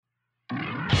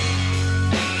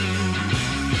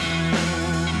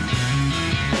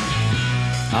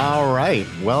right.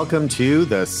 Welcome to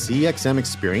the CXM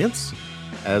Experience.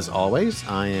 As always,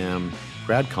 I am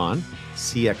Brad Kahn,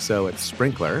 CXO at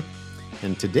Sprinklr.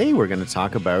 And today we're going to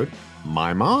talk about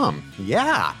my mom.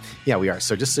 Yeah, we are.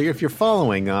 So just so if you're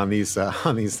following on these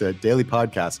daily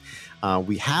podcasts,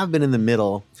 we have been in the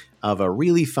middle of a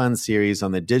really fun series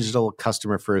on the digital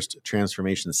customer first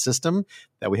transformation system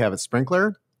that we have at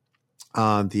Sprinklr.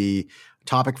 The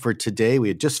topic for today, we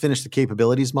had just finished the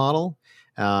capabilities model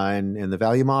and the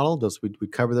value model. We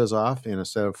cover those off in a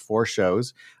set of 4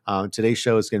 shows. Today's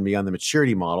show is going to be on the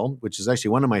maturity model, which is actually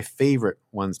one of my favorite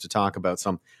ones to talk about.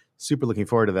 So I'm super looking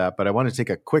forward to that. But I want to take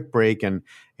a quick break and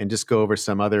just go over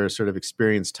some other sort of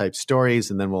experience type stories,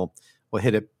 and then we'll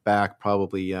hit it back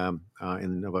probably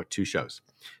in about 2 shows.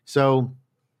 So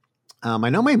I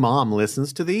know my mom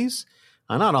listens to these.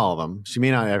 Not all of them. She may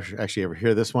not actually ever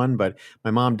hear this one, but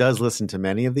my mom does listen to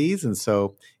many of these. And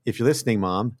so if you're listening,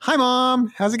 Mom, hi,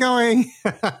 Mom. How's it going?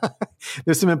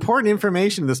 There's some important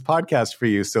information in this podcast for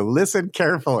you, so listen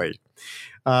carefully.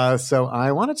 So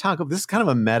I want to talk about, this is kind of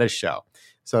a meta show.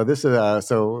 So this is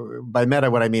so by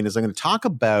meta, what I mean is I'm going to talk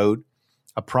about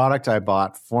a product I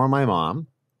bought for my mom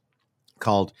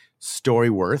called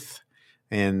StoryWorth.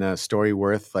 And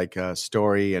StoryWorth, like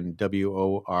story and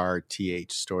WORTH,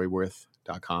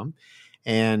 StoryWorth.com.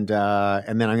 And then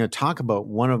I'm going to talk about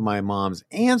one of my mom's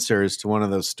answers to one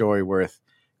of those StoryWorth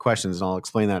questions, and I'll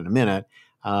explain that in a minute,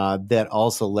 that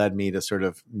also led me to sort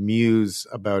of muse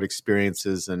about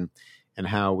experiences and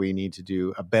how we need to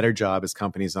do a better job as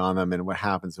companies on them and what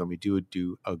happens when we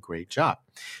do a great job.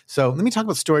 So let me talk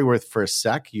about StoryWorth for a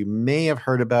sec. You may have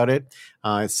heard about it.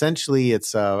 Essentially,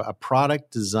 it's a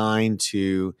product designed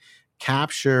to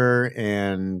capture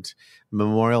and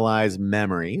memorialize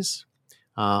memories,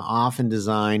 often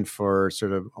designed for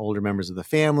sort of older members of the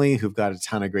family who've got a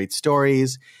ton of great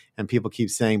stories. And people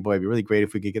keep saying, boy, it'd be really great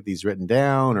if we could get these written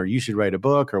down, or you should write a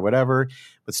book or whatever.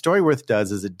 What StoryWorth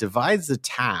does is it divides the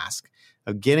task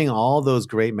of getting all those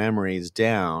great memories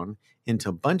down into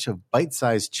a bunch of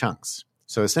bite-sized chunks.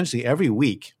 So essentially every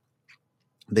week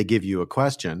they give you a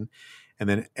question, and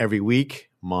then every week,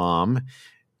 Mom,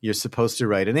 you're supposed to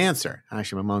write an answer.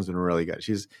 Actually, my mom's been really good.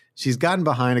 She's gotten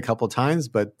behind a couple of times,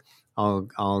 but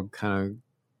I'll kind of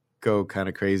go kind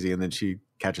of crazy, and then she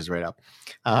catches right up.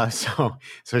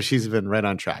 So she's been right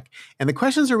on track. And the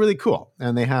questions are really cool.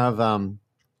 And they have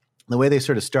the way they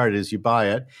sort of started is you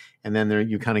buy it, and then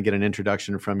you kind of get an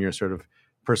introduction from your sort of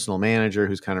personal manager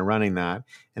who's kind of running that.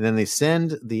 And then they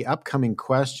send the upcoming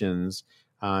questions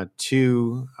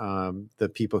to the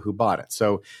people who bought it.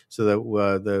 So there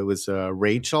was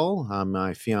Rachel,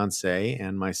 my fiance,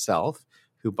 and myself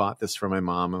who bought this for my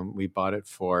mom, and we bought it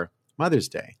for Mother's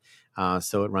Day.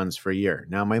 So it runs for a year.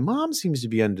 Now, my mom seems to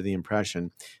be under the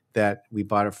impression that we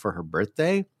bought it for her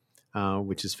birthday,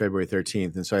 which is February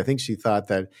 13th. And so I think she thought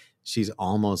that she's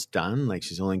almost done, like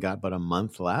she's only got about a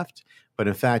month left. But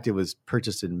in fact, it was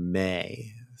purchased in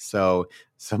May. So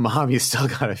Mom, you still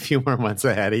got a few more months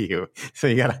ahead of you. So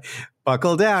you got to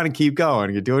buckle down and keep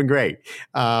going. You're doing great.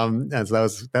 And so that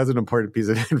was an important piece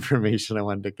of information I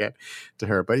wanted to get to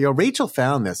her. But, Rachel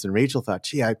found this, and Rachel thought,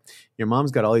 gee, your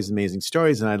mom's got all these amazing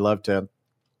stories, and I'd love to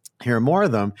hear more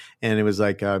of them. And it was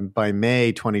like by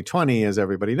May 2020, as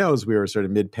everybody knows, we were sort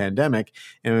of mid-pandemic,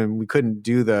 and we couldn't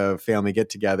do the family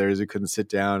get-togethers. We couldn't sit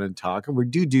down and talk. And we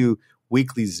do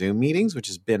weekly Zoom meetings, which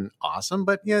has been awesome,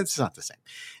 but it's not the same.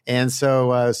 And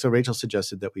so Rachel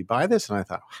suggested that we buy this, and I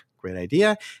thought, great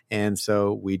idea. And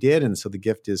so we did. And so the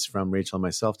gift is from Rachel and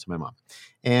myself to my mom.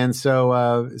 And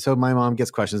so my mom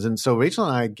gets questions. And so Rachel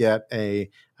and I get an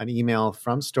email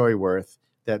from StoryWorth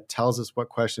that tells us what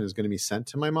question is going to be sent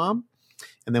to my mom.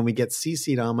 And then we get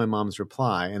CC'd on my mom's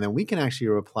reply, and then we can actually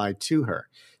reply to her.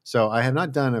 So I have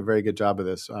not done a very good job of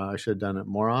this. I should have done it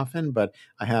more often, but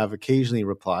I have occasionally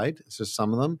replied. So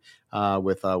some of them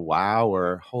with a wow,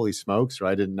 or holy smokes, or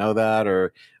I didn't know that,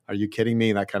 or are you kidding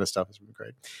me? That kind of stuff has been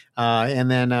great.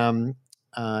 And then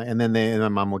my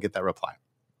mom will get that reply.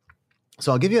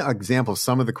 So I'll give you an example of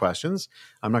some of the questions.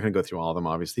 I'm not going to go through all of them,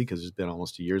 obviously, because there's been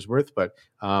almost a year's worth. But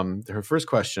her first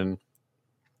question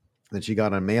that she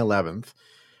got on May 11th,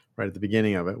 right at the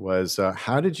beginning of it, was,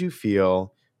 how did you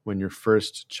feel when your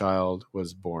first child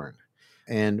was born?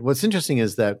 And what's interesting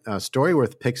is that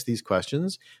StoryWorth picks these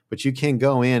questions, but you can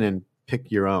go in and pick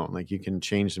your own. Like, you can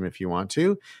change them if you want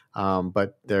to,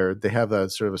 but they have a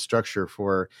sort of a structure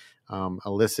for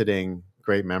eliciting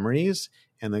great memories,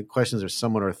 and the questions are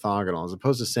somewhat orthogonal. As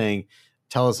opposed to saying,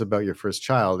 tell us about your first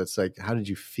child, it's like, how did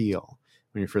you feel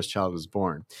when your first child was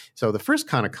born? So the first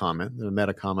kind of comment, the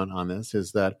meta comment on this,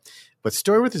 is that What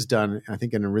StoryWorth has done, I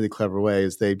think in a really clever way,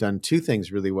 is they've done two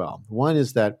things really well. One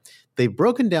is that they've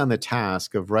broken down the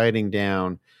task of writing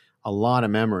down a lot of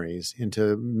memories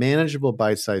into manageable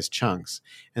bite-sized chunks.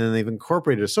 And then they've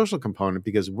incorporated a social component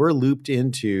because we're looped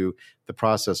into the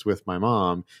process with my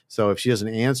mom. So if she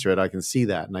doesn't answer it, I can see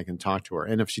that and I can talk to her.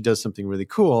 And if she does something really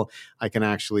cool, I can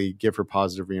actually give her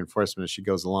positive reinforcement as she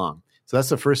goes along. So that's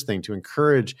the first thing, to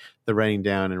encourage the writing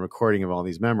down and recording of all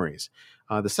these memories.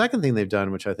 The second thing they've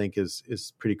done, which I think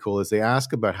is pretty cool, is they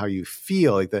ask about how you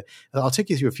feel. I'll take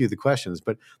you through a few of the questions,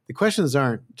 but the questions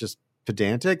aren't just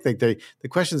pedantic. The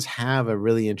questions have a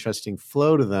really interesting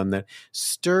flow to them that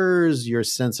stirs your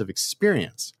sense of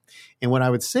experience. And what I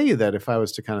would say that if I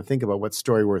was to kind of think about what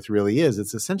StoryWorth really is,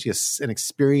 it's essentially an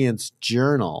experience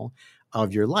journal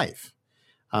of your life.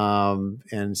 And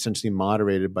essentially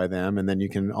moderated by them. And then you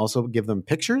can also give them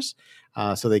pictures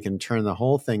so they can turn the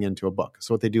whole thing into a book.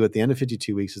 So what they do at the end of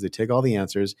 52 weeks is they take all the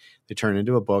answers, they turn it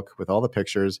into a book with all the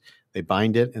pictures, they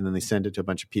bind it, and then they send it to a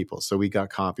bunch of people. So we got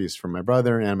copies from my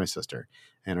brother and my sister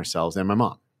and ourselves and my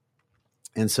mom.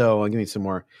 And so I'll give you some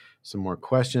more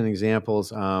question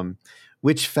examples.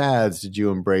 Which fads did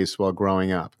you embrace while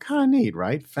growing up? Kind of neat,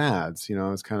 right? Fads,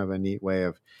 it's kind of a neat way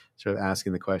of sort of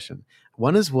asking the question.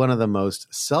 One is one of the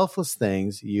most selfless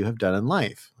things you have done in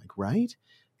life. Like, right?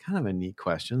 Kind of a neat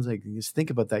question. Like, just think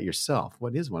about that yourself.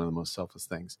 What is one of the most selfless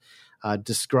things?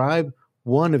 Describe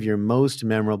one of your most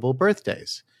memorable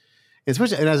birthdays. And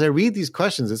as I read these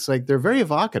questions, it's like they're very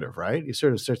evocative, right? You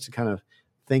sort of start to kind of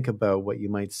think about what you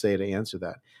might say to answer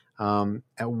that.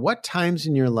 At what times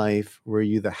in your life were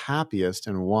you the happiest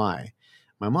and why?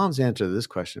 My mom's answer to this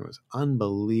question was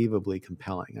unbelievably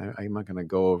compelling. I'm not going to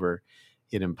go over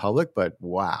it in public, but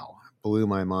wow, blew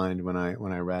my mind when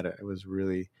I read it. It was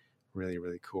really, really,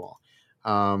 really cool.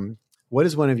 What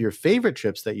is one of your favorite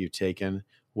trips that you've taken?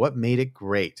 What made it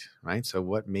great, right? So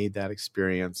what made that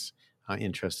experience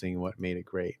interesting? What made it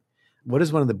great? What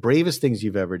is one of the bravest things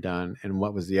you've ever done, and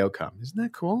what was the outcome? Isn't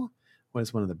that cool? What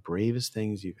is one of the bravest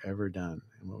things you've ever done,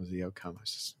 and what was the outcome?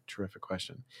 That's just a terrific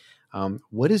question.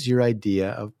 What is your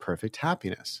idea of perfect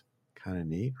happiness? Kind of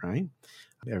neat, right?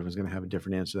 Everyone's going to have a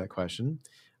different answer to that question.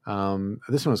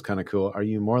 This one was kind of cool. Are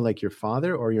you more like your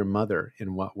father or your mother?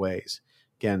 In what ways?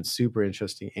 Again, super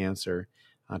interesting answer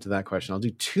to that question. I'll do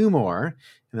two more,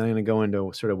 and then I'm going to go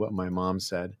into sort of what my mom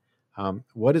said.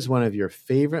 What is one of your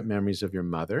favorite memories of your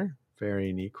mother?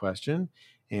 Very neat question.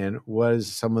 And what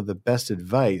is some of the best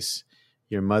advice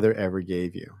your mother ever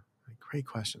gave you? Great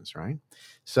questions, right?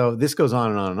 So this goes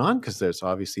on and on and on because there's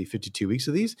obviously 52 weeks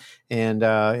of these. And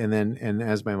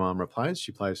as my mom replies,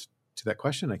 she replies to that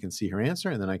question. I can see her answer,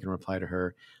 and then I can reply to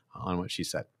her on what she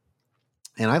said.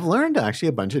 And I've learned actually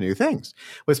a bunch of new things.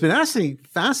 What's been actually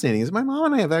fascinating is my mom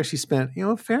and I have actually spent,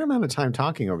 a fair amount of time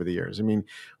talking over the years. I mean,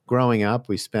 growing up,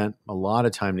 we spent a lot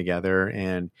of time together,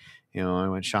 and I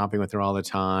went shopping with her all the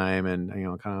time, and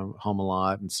kind of home a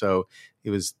lot. And so it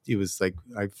was like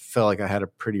I felt like I had a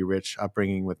pretty rich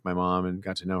upbringing with my mom and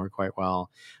got to know her quite well.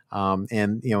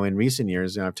 And in recent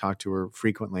years, I've talked to her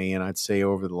frequently, and I'd say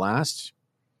over the last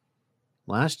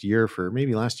year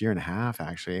and a half,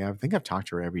 actually, I think I've talked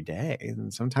to her every day,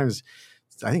 and sometimes.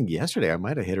 I think yesterday I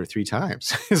might have hit her 3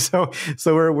 times. so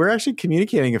we're actually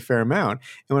communicating a fair amount.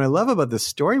 And what I love about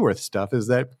this StoryWorth stuff is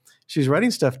that she's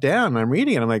writing stuff down and I'm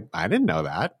reading it. I'm like, I didn't know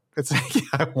that. It's like,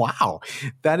 yeah, wow,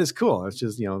 that is cool. It's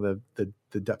just,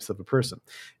 the depths of a person.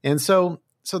 And so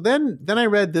then I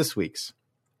read this week's.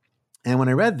 And when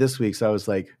I read this week's, I was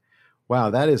like, wow,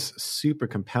 that is super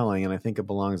compelling. And I think it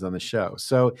belongs on the show.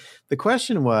 So the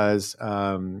question was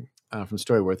from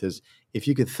StoryWorth is, if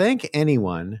you could thank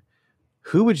anyone,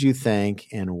 who would you thank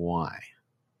and why?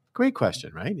 Great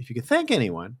question, right? If you could thank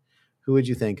anyone, who would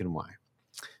you thank and why?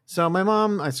 So my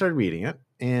mom, I started reading it,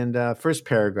 and first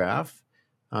paragraph,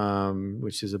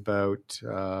 which is about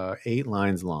 8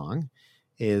 lines long,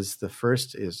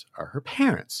 are her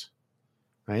parents,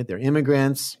 right? They're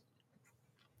immigrants,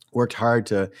 worked hard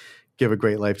to give a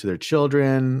great life to their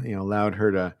children, allowed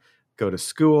her to go to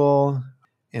school.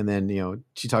 And then,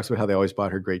 she talks about how they always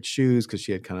bought her great shoes because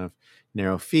she had kind of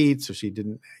narrow feet. So she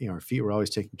didn't, her feet were always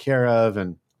taken care of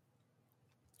and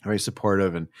very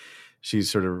supportive. And she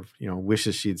sort of,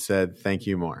 wishes she'd said, thank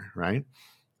you more, right?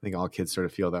 I think all kids sort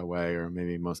of feel that way, or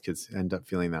maybe most kids end up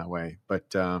feeling that way. But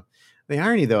the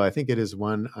irony, though, I think it is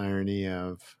one irony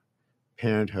of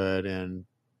parenthood and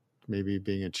maybe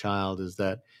being a child is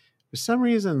that for some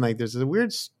reason, like there's a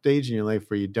weird stage in your life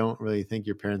where you don't really think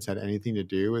your parents had anything to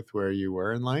do with where you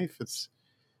were in life. It's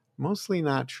mostly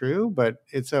not true, but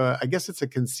I guess it's a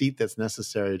conceit that's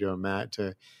necessary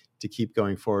to keep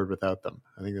going forward without them.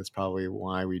 I think that's probably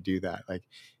why we do that. Like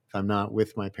if I'm not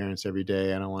with my parents every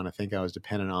day, I don't want to think I was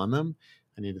dependent on them.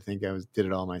 I need to think did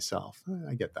it all myself.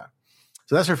 I get that.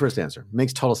 So that's her first answer.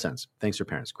 Makes total sense. Thanks, her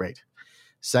parents. Great.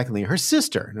 Secondly, her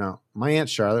sister. Now, my Aunt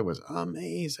Charlotte was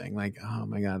amazing. Like, oh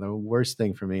my God, the worst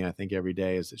thing for me, I think, every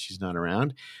day is that she's not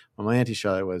around. But my Auntie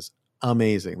Charlotte was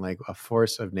amazing, like a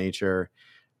force of nature,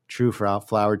 true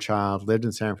flower child, lived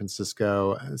in San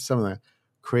Francisco. Some of the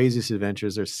craziest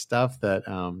adventures. There's stuff that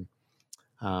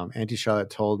Auntie Charlotte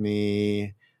told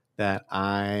me that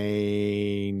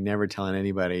I never telling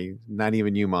anybody, not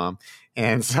even you, Mom.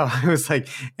 And so I was like,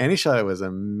 Auntie Charlotte was an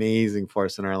amazing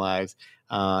force in our lives.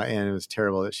 And it was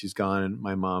terrible that she's gone. And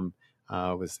my mom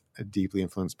was deeply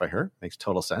influenced by her. Makes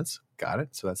total sense. Got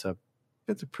it. So it's a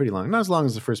pretty long, not as long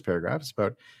as the first paragraph. It's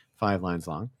about 5 lines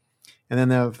long. And then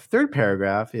the third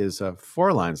paragraph is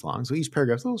 4 lines long. So each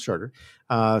paragraph is a little shorter.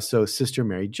 So Sister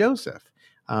Mary Joseph.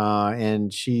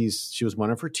 And she was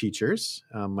one of her teachers.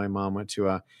 My mom went to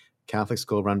a Catholic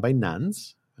school run by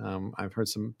nuns. I've heard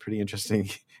some pretty interesting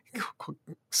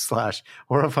 /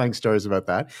 horrifying stories about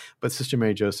that. But Sister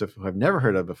Mary Joseph, who I've never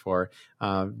heard of before,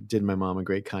 did my mom a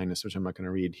great kindness, which I'm not going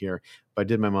to read here, but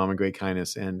did my mom a great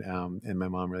kindness, and my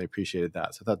mom really appreciated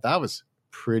that. So I thought that was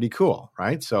pretty cool,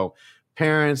 right? So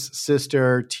parents,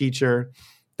 sister, teacher.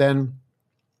 Then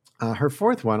her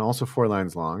fourth one, also 4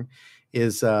 lines long,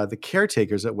 is the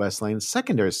caretakers at West Lane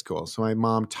Secondary School. So my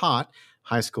mom taught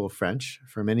high school French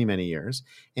for many, many years.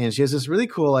 And she has this really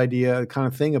cool idea, kind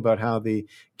of thing about how the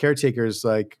caretakers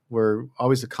were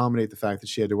always accommodate the fact that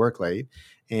she had to work late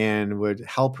and would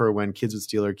help her when kids would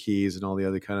steal her keys and all the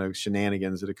other kind of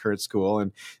shenanigans that occur at school.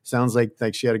 And sounds like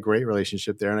she had a great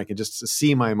relationship there. And I could just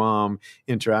see my mom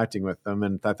interacting with them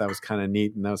and thought that was kind of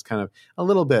neat. And that was kind of a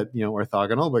little bit,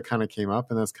 orthogonal, but kind of came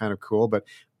up, and that's kind of cool. But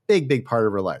big part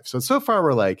of her life. So far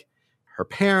we're like her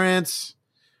parents,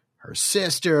 her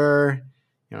sister,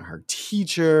 her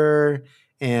teacher,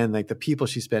 and like the people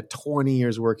she spent 20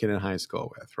 years working in high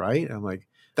school with, right? I'm like,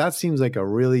 that seems like a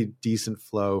really decent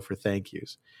flow for thank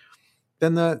yous.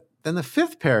 Then the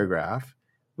fifth paragraph,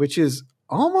 which is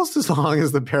almost as long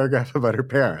as the paragraph about her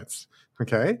parents.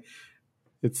 Okay.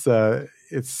 It's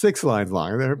 6 lines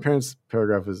long. Her parents'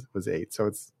 paragraph was 8. So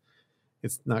it's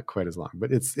not quite as long,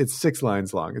 but it's 6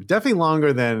 lines long. It's definitely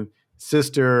longer than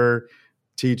sister,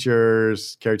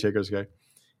 teachers, caretakers. Okay.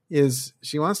 Is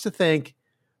she wants to thank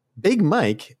Big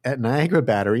Mike at Niagara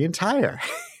Battery and Tire.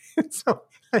 So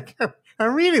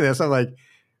I'm reading this. I'm like,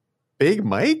 Big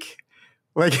Mike?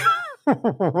 Like,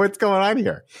 what's going on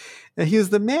here? And he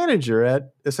was the manager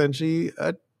at essentially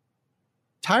a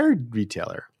tire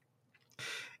retailer.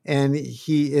 And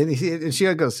she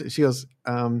goes,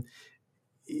 I'll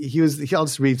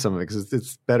just read some of it because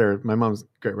it's better. My mom's a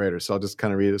great writer, so I'll just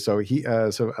kind of read it. So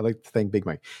so I'd like to thank Big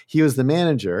Mike. He was the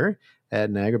manager at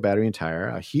Niagara Battery and Tire,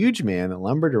 a huge man that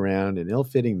lumbered around in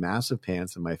ill-fitting massive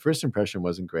pants, and my first impression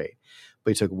wasn't great.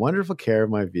 But he took wonderful care of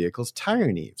my vehicle's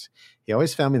tire needs. He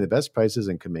always found me the best prices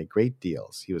and could make great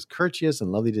deals. He was courteous and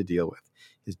lovely to deal with.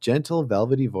 His gentle,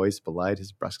 velvety voice belied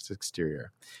his brusque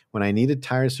exterior. When I needed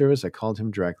tire service, I called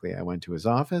him directly. I went to his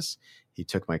office. He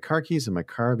took my car keys, and my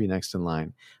car would be next in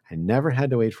line. I never had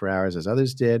to wait for hours as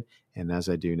others did, and as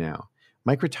I do now.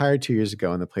 Mike retired 2 years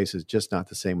ago, and the place is just not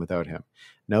the same without him.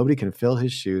 Nobody can fill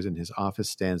his shoes, and his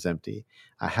office stands empty.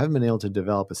 I haven't been able to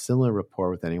develop a similar rapport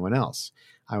with anyone else.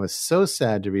 I was so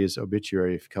sad to read his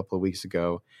obituary a couple of weeks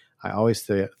ago. I always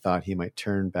thought he might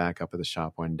turn back up at the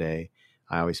shop one day.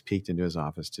 I always peeked into his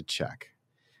office to check.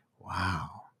 Wow.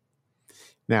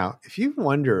 Now, if you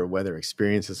wonder whether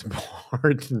experience is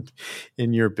important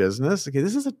in your business, okay,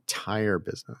 this is a tire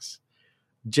business.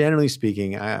 Generally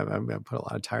speaking, I put a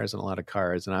lot of tires on a lot of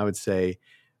cars, and I would say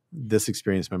this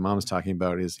experience my mom's talking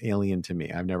about is alien to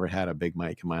me. I've never had a Big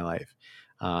Mike in my life.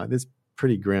 It's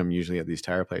pretty grim usually at these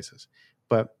tire places.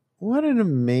 But what an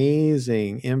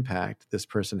amazing impact this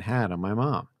person had on my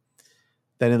mom.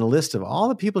 That in the list of all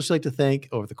the people she'd like to thank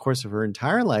over the course of her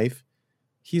entire life,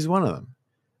 he's one of them.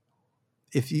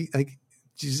 If you do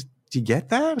you get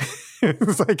that?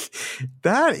 It's like,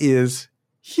 that is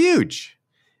huge.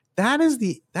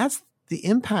 That's the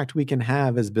impact we can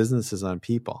have as businesses on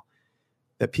people.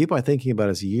 That people are thinking about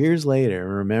us years later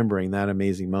and remembering that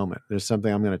amazing moment. There's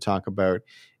something I'm going to talk about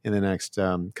in the next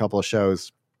couple of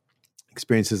shows,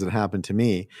 experiences that happened to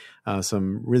me,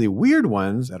 some really weird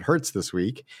ones at Hertz this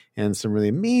week, and some really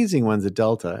amazing ones at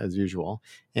Delta as usual.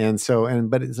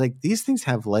 But it's like these things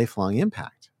have lifelong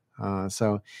impact. And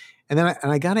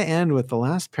I got to end with the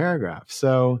last paragraph.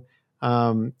 So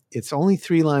it's only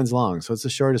 3 lines long, so it's the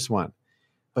shortest one.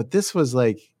 But this was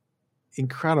like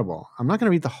incredible. I'm not going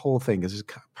to read the whole thing because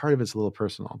part of it's a little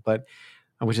personal. But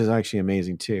which is actually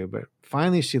amazing too. But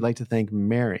finally, she'd like to thank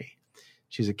Mary.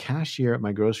 She's a cashier at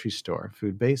my grocery store,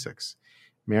 Food Basics.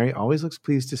 Mary always looks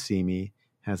pleased to see me,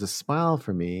 has a smile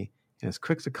for me, and is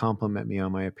quick to compliment me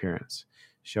on my appearance.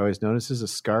 She always notices a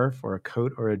scarf or a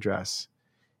coat or a dress.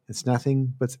 It's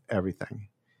nothing, but it's everything.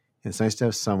 And it's nice to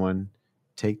have someone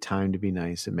take time to be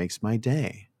nice. It makes my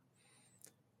day.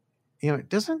 It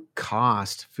doesn't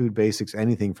cost Food Basics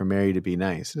anything for Mary to be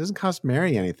nice. It doesn't cost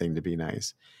Mary anything to be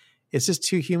nice. It's just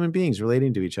two human beings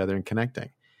relating to each other and connecting.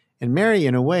 And Mary,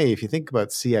 in a way, if you think about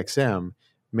CXM,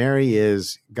 Mary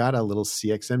is got a little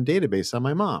CXM database on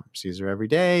my mom. Sees her every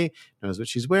day, knows what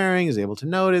she's wearing, is able to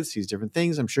notice, sees different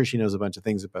things. I'm sure she knows a bunch of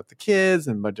things about the kids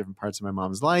and about different parts of my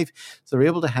mom's life. So they're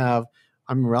able to have,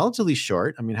 relatively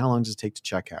short. How long does it take to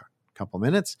check out? A couple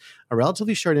minutes, a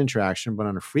relatively short interaction, but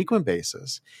on a frequent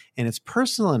basis. And it's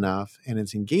personal enough and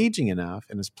it's engaging enough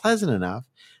and it's pleasant enough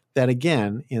that,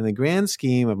 again, in the grand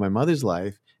scheme of my mother's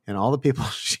life and all the people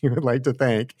she would like to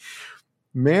thank,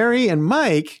 Mary and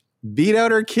Mike beat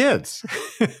out her kids.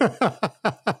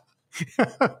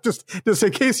 just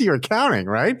in case you were counting,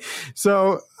 right?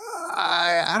 So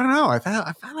I don't know. I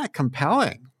found that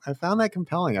compelling. I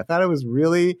thought it was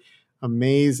really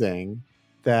amazing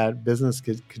that business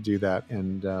could do that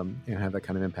and have that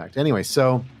kind of impact. Anyway,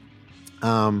 so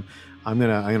I'm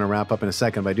gonna wrap up in a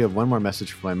second, but I do have one more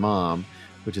message for my mom,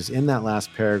 which is in that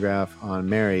last paragraph on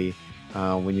Mary.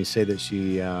 When you say that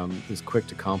she is quick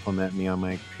to compliment me on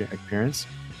my appearance,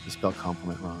 you spelled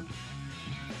compliment wrong.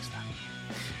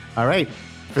 All right,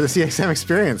 for the CXM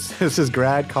Experience, this is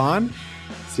Grad Con,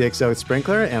 CXO at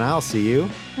Sprinkler, and I'll see you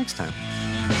next time.